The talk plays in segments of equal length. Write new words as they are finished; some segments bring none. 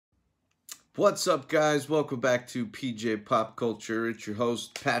What's up, guys? Welcome back to PJ Pop Culture. It's your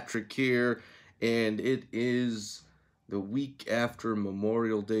host, Patrick, here, and it is the week after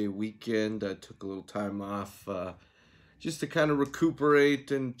Memorial Day weekend. I took a little time off just to kind of recuperate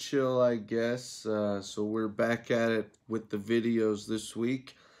and chill, I guess. So we're back at it with the videos this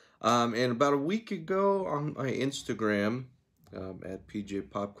week. And about a week ago on my Instagram, at PJ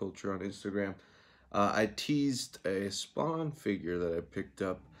Pop Culture on Instagram, I teased a Spawn figure that I picked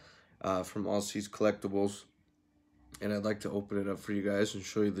up from All Seas Collectibles, and I'd like to open it up for you guys and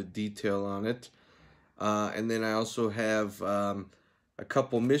show you the detail on it. And then I also have a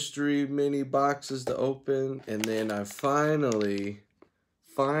couple mystery mini boxes to open, and then I finally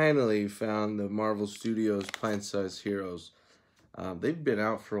found the Marvel Studios Pint Size Heroes. They've been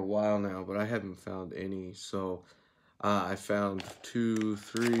out for a while now, but I haven't found any. So I found 2,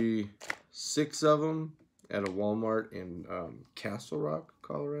 3, 6 of them at a Walmart in Castle Rock,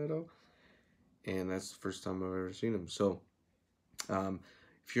 Colorado. And that's the first time I've ever seen them. So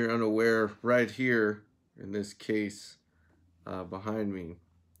if you're unaware, right here in this case behind me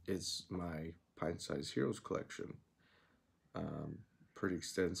is my Pint Size Heroes collection. Pretty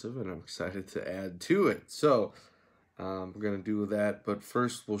extensive, and I'm excited to add to it. So we're going to do that, but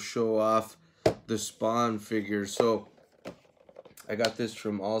first we'll show off the Spawn figure. So I got this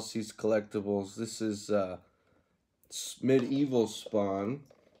from All Seas Collectibles. This is Medieval Spawn.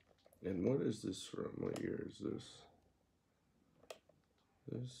 And what is this from? What year is this?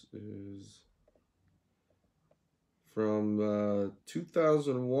 This is from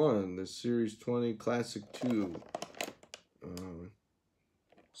 2001, the Series 20 Classic 2.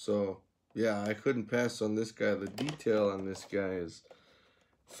 So, yeah, I couldn't pass on this guy. The detail on this guy is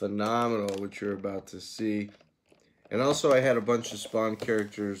phenomenal, which you're about to see. And also, I had a bunch of Spawn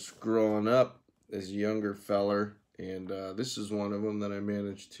characters growing up as a younger feller. And this is one of them that I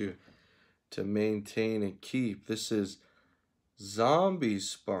managed to maintain and keep. This is Zombie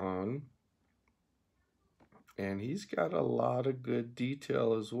Spawn, and he's got a lot of good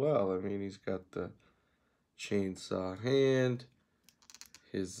detail as well. I mean, he's got the chainsaw hand,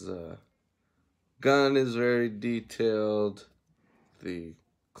 his gun is very detailed, the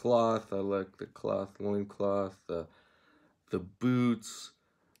cloth, I like the cloth, loincloth, the boots,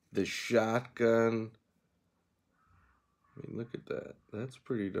 the shotgun. I mean, look at that. That's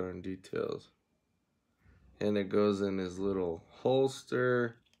pretty darn detailed. And it goes in his little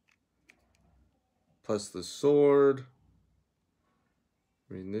holster, plus the sword.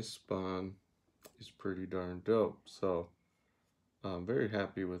 I mean, this Spawn is pretty darn dope. So I'm very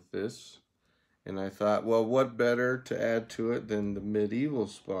happy with this. And I thought, well, what better to add to it than the Medieval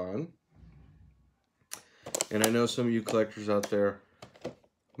Spawn? And I know some of you collectors out there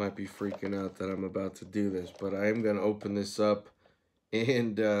might be freaking out that I'm about to do this, but I am going to open this up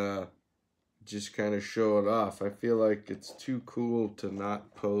and just kind of show it off. I feel like it's too cool to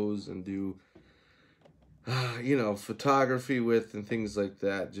not pose and do, you know, photography with and things like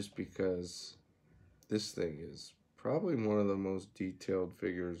that, just because this thing is probably one of the most detailed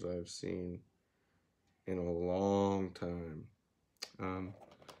figures I've seen in a long time.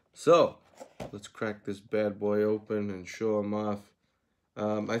 So let's crack this bad boy open and show him off.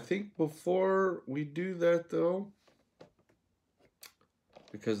 I think before we do that, though,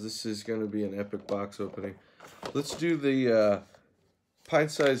 because this is going to be an epic box opening, let's do the Pint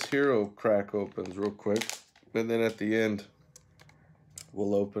Size Hero crack opens real quick, and then at the end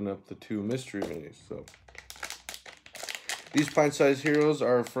we'll open up the 2 mystery minis. So these Pint Size Heroes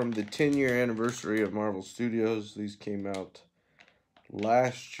are from the 10-year anniversary of Marvel Studios. These came out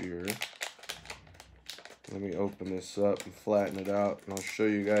last year. Let me open this up and flatten it out, and I'll show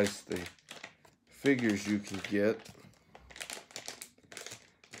you guys the figures you can get.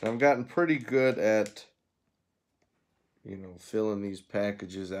 I've gotten pretty good at, you know, filling these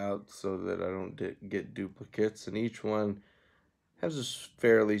packages out so that I don't get duplicates, and each one has a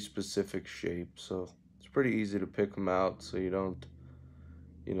fairly specific shape, so it's pretty easy to pick them out so you don't,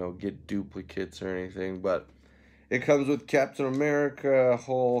 you know, get duplicates or anything. But it comes with Captain America,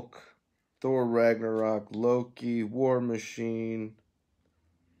 Hulk, Thor Ragnarok, Loki, War Machine.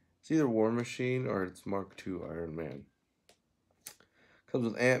 It's either War Machine or it's Mark II Iron Man. Comes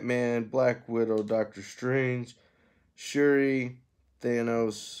with Ant-Man, Black Widow, Doctor Strange, Shuri,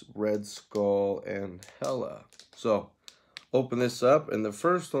 Thanos, Red Skull, and Hela. So, open this up, and the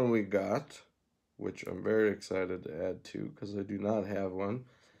first one we got, which I'm very excited to add to because I do not have one,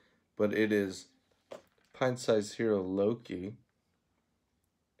 but it is Pint Size Hero Loki.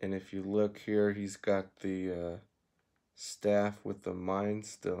 And if you look here, he's got the staff with the Mind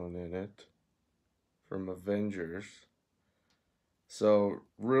Stone in it from Avengers. So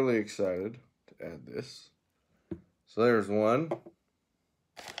really excited to add this. So there's one.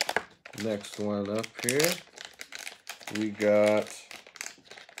 Next one up here. We got,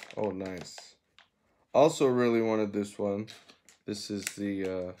 oh nice. Also really wanted this one. This is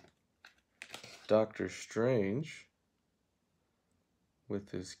the Doctor Strange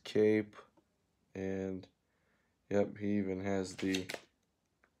with his cape, and yep, he even has the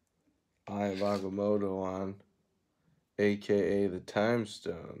Eye of Agamotto on, aka the Time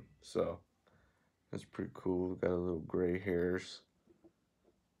Stone. So that's pretty cool. Got a little gray hairs.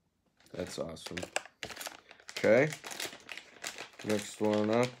 That's awesome. Okay. Next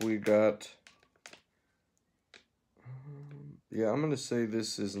one up, we got. Yeah, I'm gonna say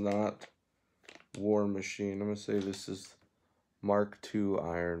this is not War Machine. I'm gonna say this is Mark II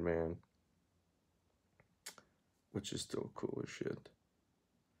Iron Man, which is still cool as shit.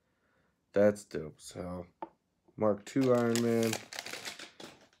 That's dope. So Mark II Iron Man.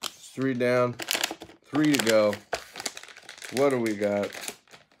 It's 3 down, 3 to go. What do we got?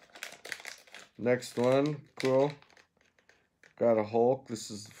 Next one, cool. Got a Hulk.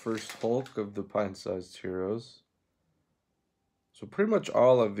 This is the first Hulk of the Pint-Sized Heroes. So pretty much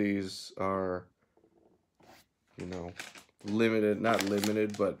all of these are, you know, limited, not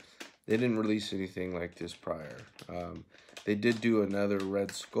limited, but they didn't release anything like this prior. They did do another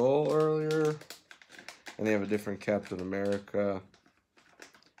Red Skull earlier, and they have a different Captain America.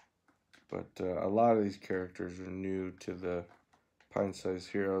 But a lot of these characters are new to the Pint-Sized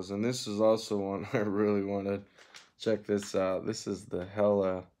Heroes, and this is also one I really wanted. Check this out. This is the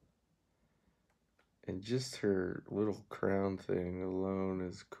Hela, and just her little crown thing alone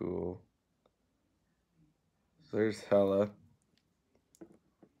is cool. So there's Hela.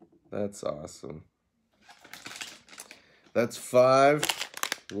 That's awesome. That's 5.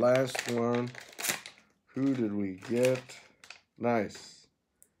 Last one. Who did we get? Nice.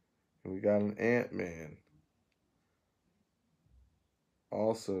 And we got an Ant-Man.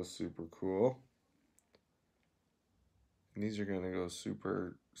 Also super cool. And these are going to go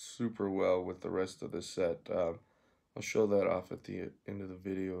super, super well with the rest of the set. I'll show that off at the end of the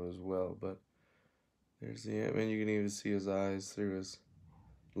video as well. But there's the Ant-Man. You can even see his eyes through his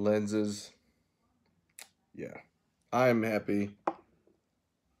lenses. Yeah. I'm happy.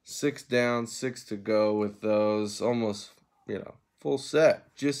 6 down, 6 to go with those. Almost, you know, full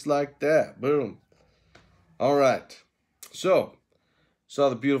set. Just like that. Boom. All right. So, saw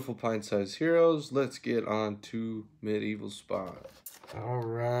the beautiful Pint-Sized Heroes. Let's get on to Medieval Spawn. All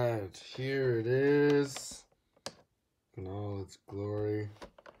right. Here it is in all its glory.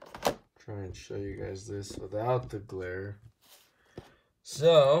 Try and show you guys this without the glare.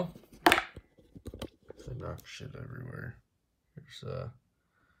 So, I knock shit everywhere. There's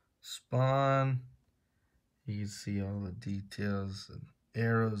Spawn. You can see all the details and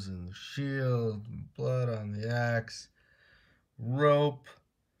arrows in the shield, and blood on the axe, rope.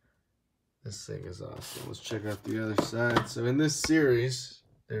 This thing is awesome. Let's check out the other side. So in this series,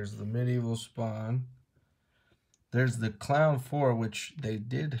 there's the Medieval Spawn. There's the Clown 4, which they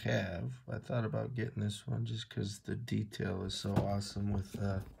did have. I thought about getting this one just because the detail is so awesome with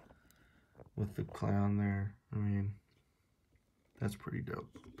the clown there. I mean, that's pretty dope.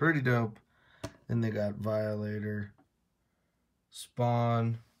 Pretty dope. Then they got Violator,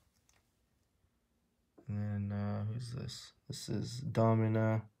 Spawn, and then who's this? This is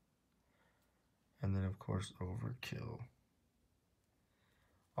Domina, and then of course Overkill.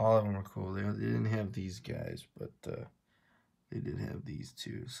 All of them are cool. They didn't have these guys, but they did have these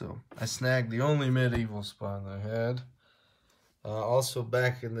two. So I snagged the only Medieval Spawn I had. Also,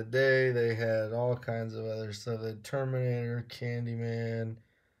 back in the day, they had all kinds of other stuff. They had Terminator, Candyman.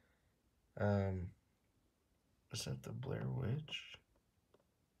 Is that the Blair Witch?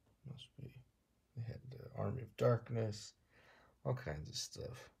 Must be. They had the Army of Darkness. All kinds of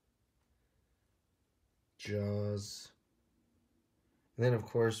stuff. Jaws. And then, of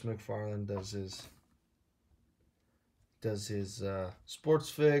course, McFarlane does his sports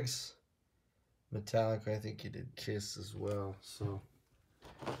figs. Metallic, I think he did Kiss as well. So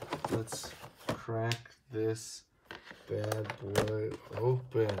let's crack this bad boy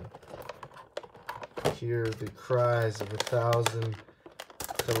open. Hear the cries of 1,000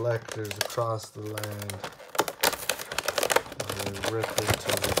 collectors across the land. They rip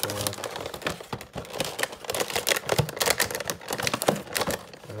into the box.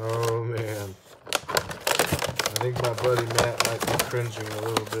 Oh man. I think my buddy Matt might be cringing a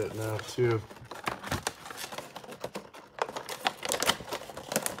little bit now too.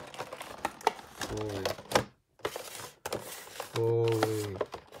 Holy.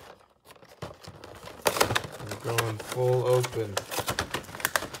 We're going full open.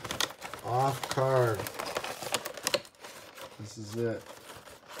 off card. This is it.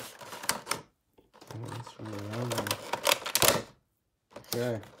 Oh, that's really on there.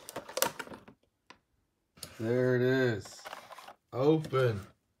 Okay. There it is. Open.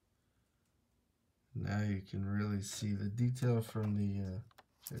 Now you can really see the detail from the,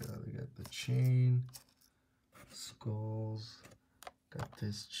 they got the chain, skulls, got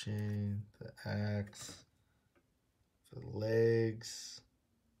this chain, the axe, the legs,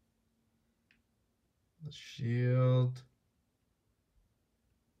 the shield,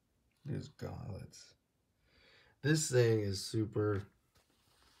 there's gauntlets. This thing is super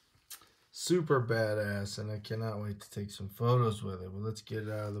badass, and I cannot wait to take some photos with it. But let's get it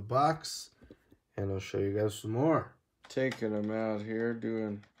out of the box, and I'll show you guys some more. Taking them out here,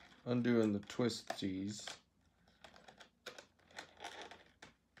 undoing the twisties.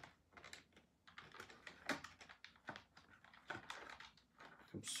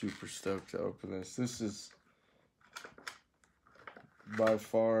 I'm super stoked to open this. This is by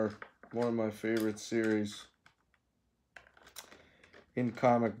far one of my favorite series in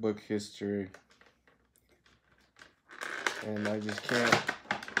comic book history, and I just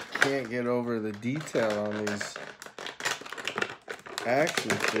can't get over the detail on these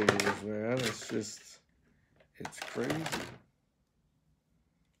action figures, man. It's crazy.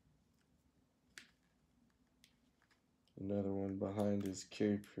 Another one behind his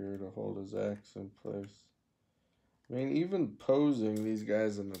cape here to hold his axe in place. I mean, even posing these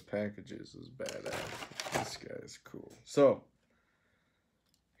guys in the packages is badass. This guy is cool. So,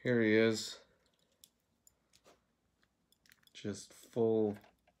 here he is. Just full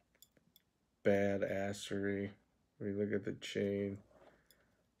badassery. When you look at the chain,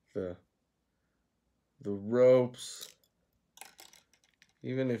 the ropes.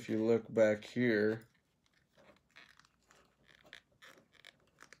 Even if you look back here,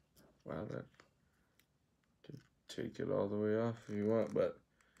 wow, that could take it all the way off if you want, but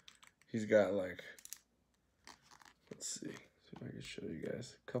he's got, like, let's see if I can show you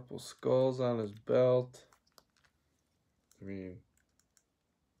guys, a couple skulls on his belt. I mean,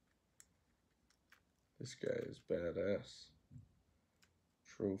 this guy is badass.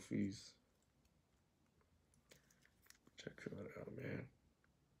 Trophies. Check that out, man.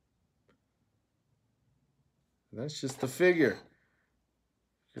 And that's just the figure.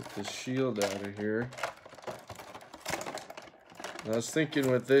 Get the shield out of here. And I was thinking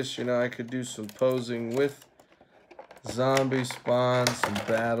with this, you know, I could do some posing with zombie spawns, some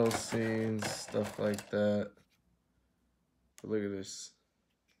battle scenes, stuff like that. But look at this.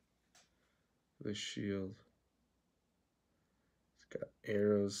 This shield. It's got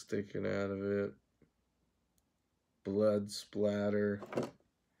arrows sticking out of it. Blood splatter.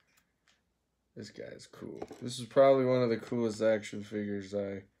 This guy's cool. This is probably one of the coolest action figures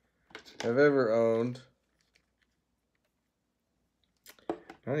I have ever owned. I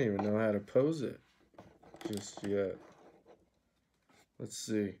don't even know how to pose it just yet. Let's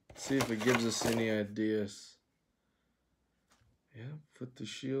see. See if it gives us any ideas. Yeah, put the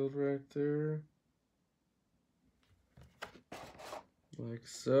shield right there. Like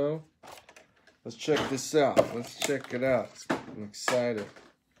so. Let's check this out. Let's check it out. I'm excited.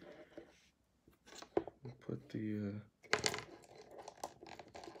 We'll put the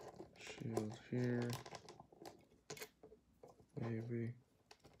shield here. Maybe.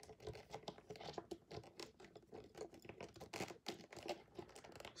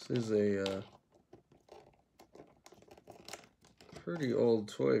 This is a pretty old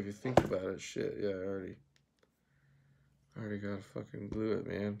toy if you think about it. Shit, yeah, I already gotta fucking glue it,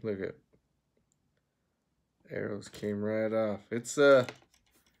 man. Look at arrows came right off. It's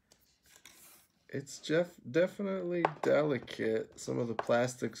definitely delicate. Some of the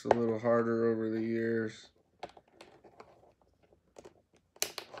plastic's a little harder over the years.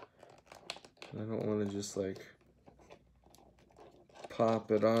 I don't want to just like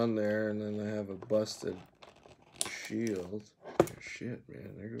pop it on there and then I have a busted shield. Oh, shit,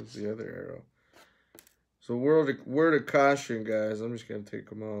 man, there goes the other arrow. So word of caution, guys. I'm just gonna take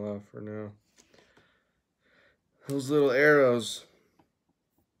them all off for now. Those little arrows,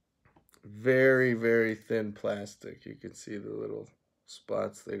 very, very thin plastic. You can see the little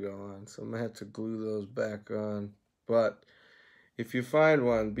spots they go on. So I'm gonna have to glue those back on. But if you find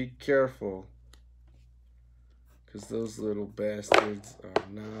one, be careful, because those little bastards are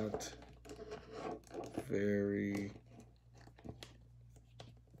not very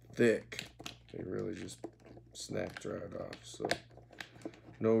thick. They really just snapped right off. So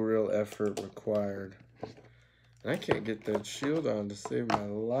no real effort required. I can't get that shield on to save my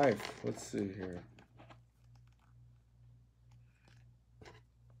life. Let's see here.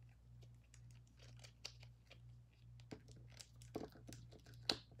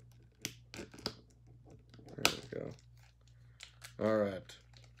 All right.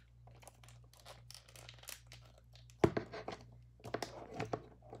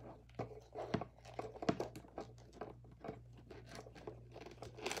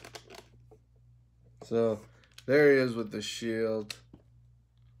 So there he is with the shield.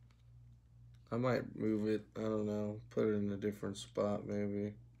 I might move it, I don't know, put it in a different spot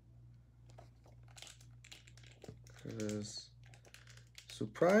maybe. Because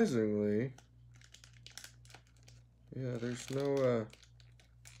surprisingly, yeah, there's no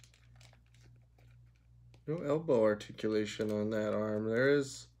elbow articulation on that arm. There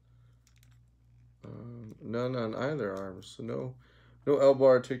is none on either arm, so no elbow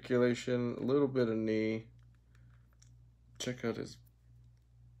articulation. A little bit of knee. Check out his,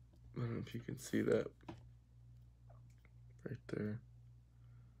 I don't know if you can see that right there.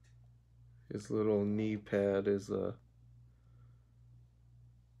 His little knee pad is a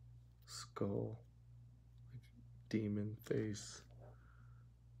skull, like demon face.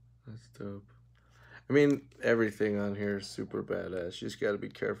 That's dope. I mean, everything on here is super badass. You just got to be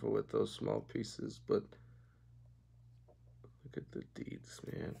careful with those small pieces, but look at the deeds,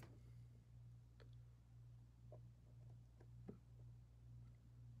 man.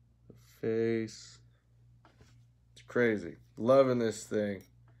 The face. It's crazy. Loving this thing.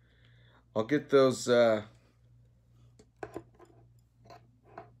 I'll get those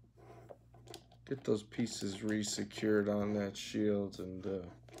pieces re-secured on that shield and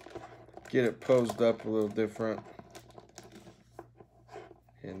get it posed up a little different,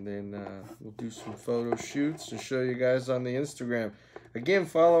 and then we'll do some photo shoots to show you guys on the Instagram. Again,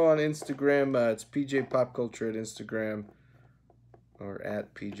 follow on Instagram. It's PJ Pop Culture at Instagram, or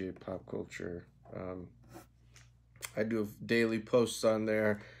at PJ Pop Culture. I do daily posts on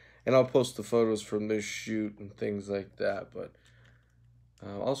there, and I'll post the photos from this shoot and things like that. But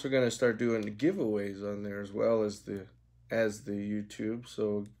I'm also going to start doing the giveaways on there as well as the YouTube.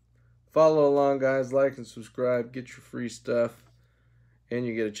 So follow along, guys. Like and subscribe. Get your free stuff. And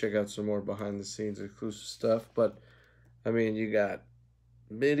you get to check out some more behind-the-scenes exclusive stuff. But, I mean, you got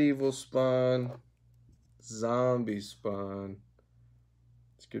medieval spawn, zombie spawn.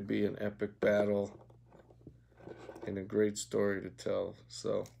 This could be an epic battle and a great story to tell.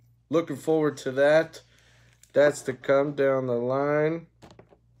 So, looking forward to that. That's to come down the line.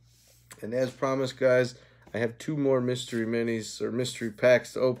 And as promised, guys, I have 2 more mystery minis or mystery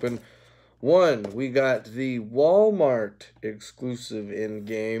packs to open. One, we got the Walmart exclusive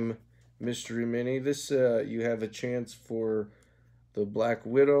in-game mystery mini. This, you have a chance for the Black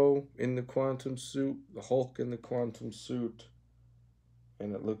Widow in the quantum suit, the Hulk in the quantum suit,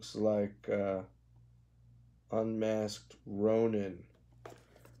 and it looks like unmasked Ronin.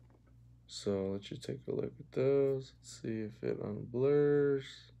 So let's just take a look at those. Let's see if it unblurs.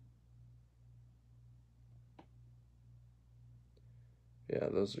 Yeah,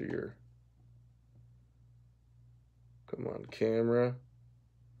 those are your, come on camera.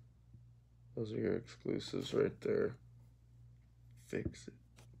 Those are your exclusives right there. Fix it.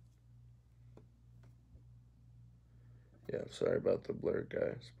 Yeah, sorry about the blur,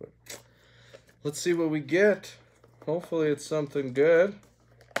 guys, but let's see what we get. Hopefully it's something good.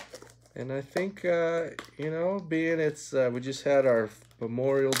 And I think, you know, being it's, we just had our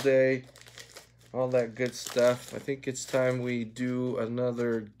Memorial Day, all that good stuff, I think it's time we do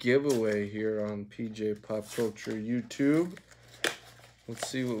another giveaway here on PJ Pop Culture YouTube. Let's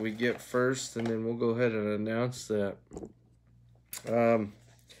see what we get first, and then we'll go ahead and announce that.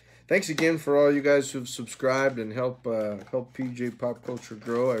 Thanks again for all you guys who've subscribed and help PJ Pop Culture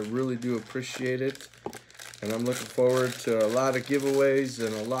grow. I really do appreciate it. And I'm looking forward to a lot of giveaways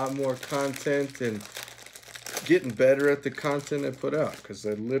and a lot more content and getting better at the content I put out, because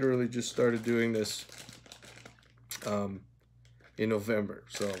I literally just started doing this in November.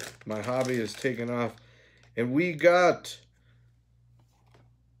 So my hobby has taken off. And we got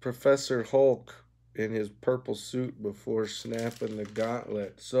Professor Hulk in his purple suit before snapping the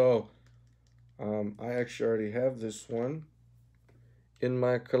gauntlet. So I actually already have this one in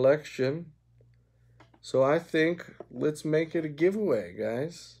my collection. So I think let's make it a giveaway,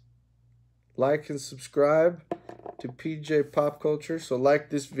 guys. Like and subscribe to PJ Pop Culture. So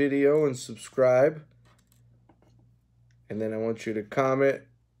like this video and subscribe. And then I want you to comment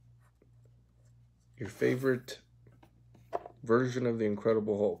your favorite version of the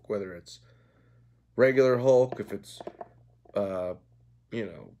Incredible Hulk, whether it's regular Hulk, if it's, you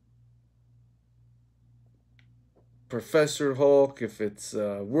know, Professor Hulk, if it's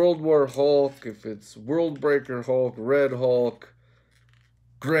World War Hulk, if it's World Breaker Hulk, Red Hulk,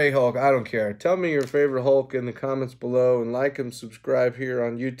 Gray Hulk, I don't care. Tell me your favorite Hulk in the comments below, and like and subscribe here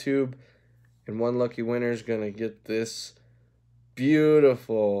on YouTube. And one lucky winner is going to get this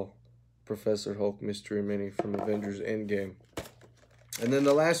beautiful Professor Hulk Mystery Mini from Avengers Endgame. And then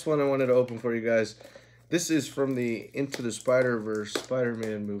the last one I wanted to open for you guys. This is from the Into the Spider-Verse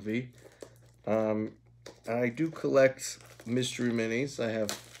Spider-Man movie. I do collect mystery minis. I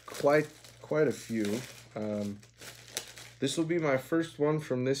have quite a few. This will be my first one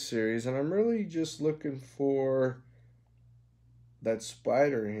from this series, and I'm really just looking for that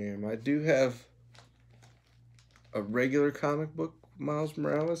Spider-Ham. I do have a regular comic book Miles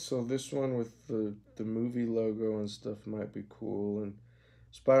Morales, so this one with the movie logo and stuff might be cool, and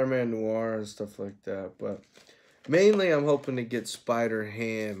Spider-Man Noir and stuff like that. But mainly I'm hoping to get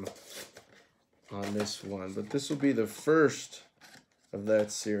Spider-Ham on this one. But this will be the first of that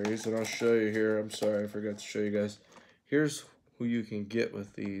series, and I'll show you here. I'm sorry, I forgot to show you guys. Here's who you can get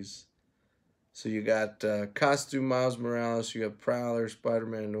with these. So you got Costume Miles Morales, you got Prowler,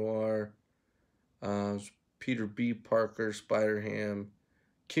 Spider-Man Noir, Peter B. Parker, Spider-Ham,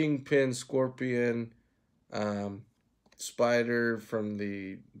 Kingpin, Scorpion, Spider from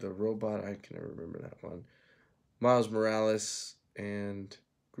the robot, I can never remember that one, Miles Morales, and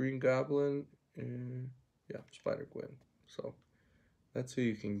Green Goblin, and yeah, Spider-Gwen. So that's who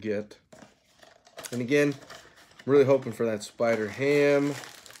you can get. And again, I'm really hoping for that Spider-Ham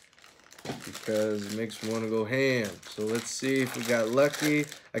because it makes me want to go ham. So let's see if we got lucky.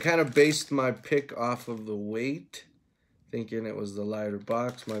 I kind of based my pick off of the weight, thinking it was the lighter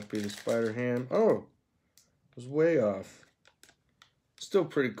box, might be the Spider-Ham. Oh, it was way off. Still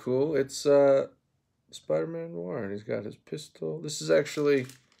pretty cool. It's Spider-Man Noir, and he's got his pistol. This is actually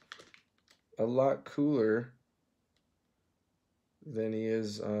a lot cooler than he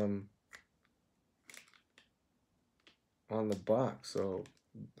is on the box. So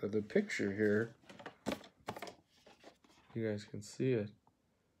the picture here, you guys can see it,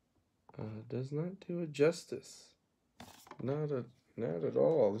 does not do it justice. Not at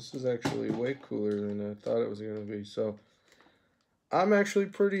all. This is actually way cooler than I thought it was going to be. So I'm actually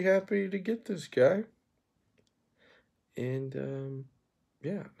pretty happy to get this guy. And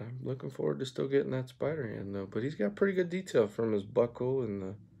yeah, I'm looking forward to still getting that Spider-Man though. But he's got pretty good detail from his buckle and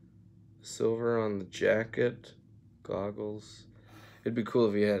the silver on the jacket, goggles. It'd be cool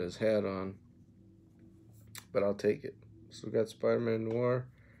if he had his hat on, but I'll take it. So we got Spider-Man Noir.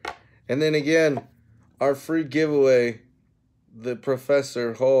 And then again, our free giveaway, the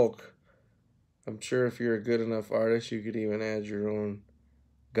Professor Hulk. I'm sure if you're a good enough artist, you could even add your own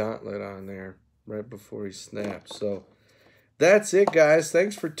gauntlet on there right before he snaps. So that's it, guys.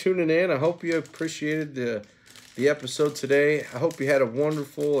 Thanks for tuning in. I hope you appreciated the episode today. I hope you had a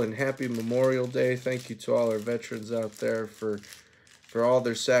wonderful and happy Memorial Day. Thank you to all our veterans out there for all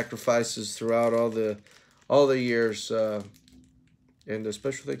their sacrifices throughout all the years. And a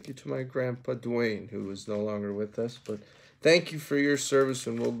special thank you to my grandpa Dwayne, who is no longer with us. But thank you for your service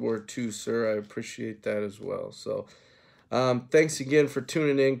in World War II, sir. I appreciate that as well. So thanks again for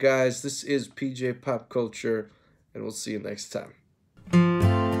tuning in, guys. This is PJ Pop Culture, and we'll see you next time.